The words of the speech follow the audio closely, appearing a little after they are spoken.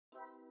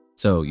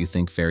So, you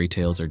think fairy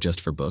tales are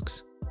just for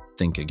books?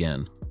 Think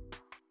again.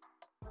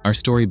 Our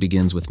story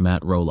begins with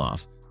Matt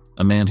Roloff,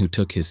 a man who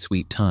took his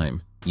sweet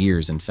time,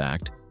 years in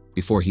fact,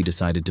 before he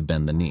decided to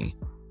bend the knee.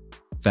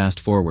 Fast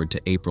forward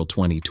to April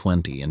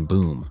 2020 and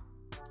boom.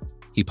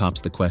 He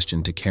pops the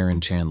question to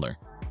Caryn Chandler,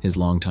 his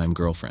longtime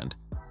girlfriend.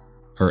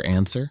 Her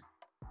answer?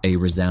 A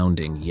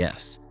resounding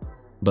yes.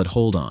 But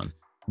hold on,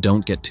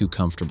 don't get too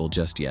comfortable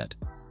just yet.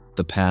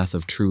 The path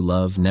of true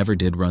love never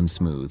did run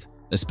smooth,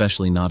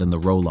 especially not in the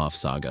Roloff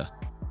saga.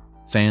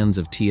 Fans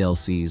of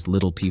TLC's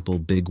Little People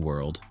Big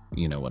World,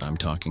 you know what I'm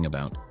talking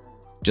about.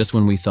 Just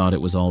when we thought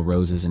it was all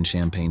roses and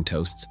champagne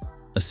toasts,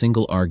 a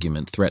single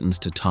argument threatens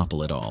to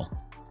topple it all.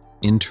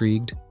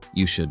 Intrigued?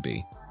 You should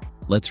be.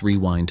 Let's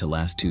rewind to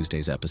last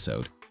Tuesday's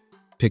episode.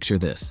 Picture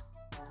this.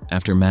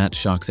 After Matt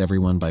shocks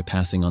everyone by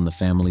passing on the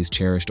family's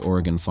cherished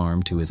Oregon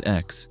farm to his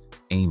ex,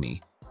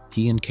 Amy,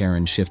 he and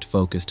Caryn shift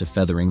focus to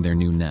feathering their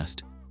new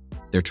nest.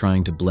 They're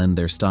trying to blend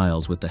their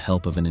styles with the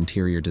help of an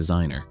interior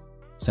designer.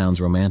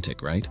 Sounds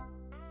romantic, right?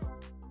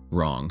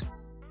 Wrong.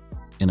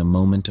 In a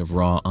moment of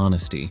raw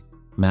honesty,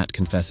 Matt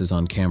confesses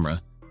on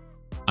camera,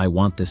 "I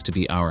want this to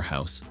be our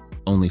house,"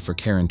 only for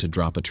Caryn to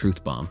drop a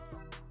truth bomb.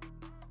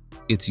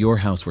 "It's your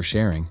house we're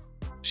sharing,"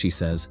 she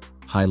says,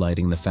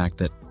 highlighting the fact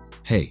that,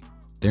 hey,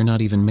 they're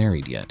not even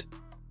married yet.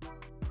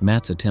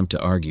 Matt's attempt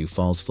to argue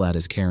falls flat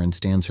as Caryn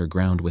stands her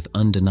ground with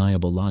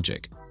undeniable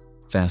logic.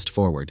 Fast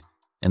forward,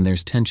 and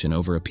there's tension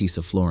over a piece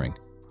of flooring.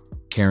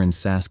 Caryn's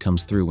sass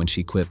comes through when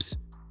she quips,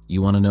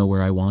 "You want to know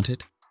where I want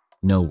it?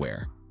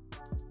 Nowhere."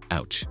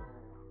 Ouch.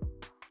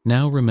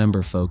 Now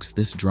remember, folks,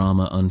 this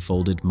drama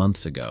unfolded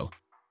months ago.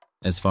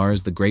 As far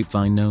as the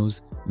grapevine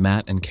knows,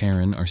 Matt and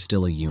Caryn are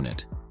still a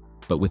unit.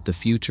 But with the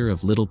future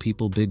of Little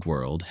People Big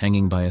World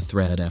hanging by a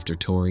thread after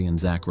Tori and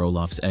Zach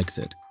Roloff's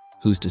exit,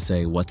 who's to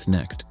say what's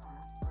next?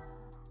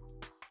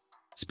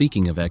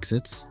 Speaking of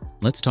exits,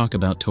 let's talk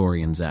about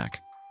Tori and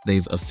Zach.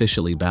 They've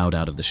officially bowed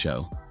out of the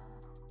show.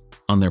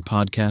 On their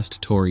podcast,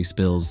 Tori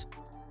spills,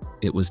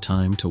 "It was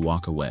time to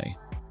walk away."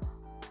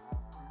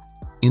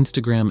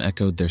 Instagram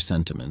echoed their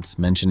sentiments,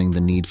 mentioning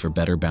the need for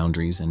better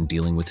boundaries and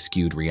dealing with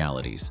skewed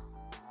realities.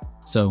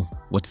 So,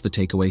 what's the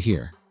takeaway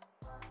here?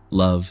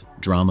 Love,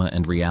 drama,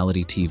 and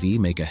reality TV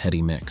make a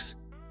heady mix.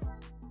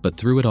 But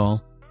through it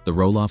all, the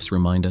Roloffs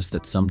remind us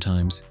that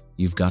sometimes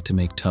you've got to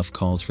make tough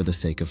calls for the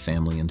sake of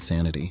family and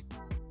sanity.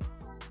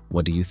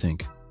 What do you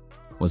think?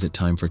 Was it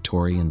time for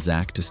Tori and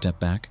Zach to step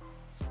back?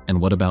 And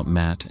what about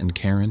Matt and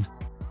Caryn?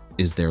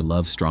 Is their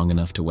love strong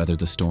enough to weather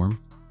the storm?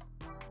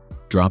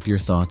 Drop your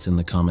thoughts in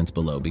the comments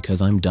below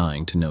because I'm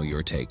dying to know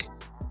your take.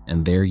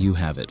 And there you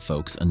have it,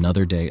 folks,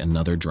 another day,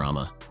 another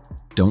drama.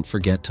 Don't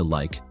forget to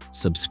like,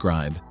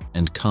 subscribe,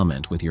 and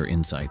comment with your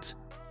insights.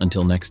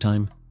 Until next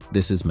time,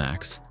 this is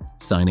Max,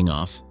 signing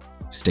off.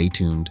 Stay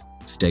tuned,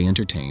 stay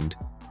entertained,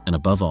 and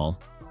above all,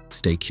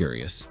 stay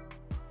curious.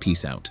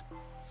 Peace out.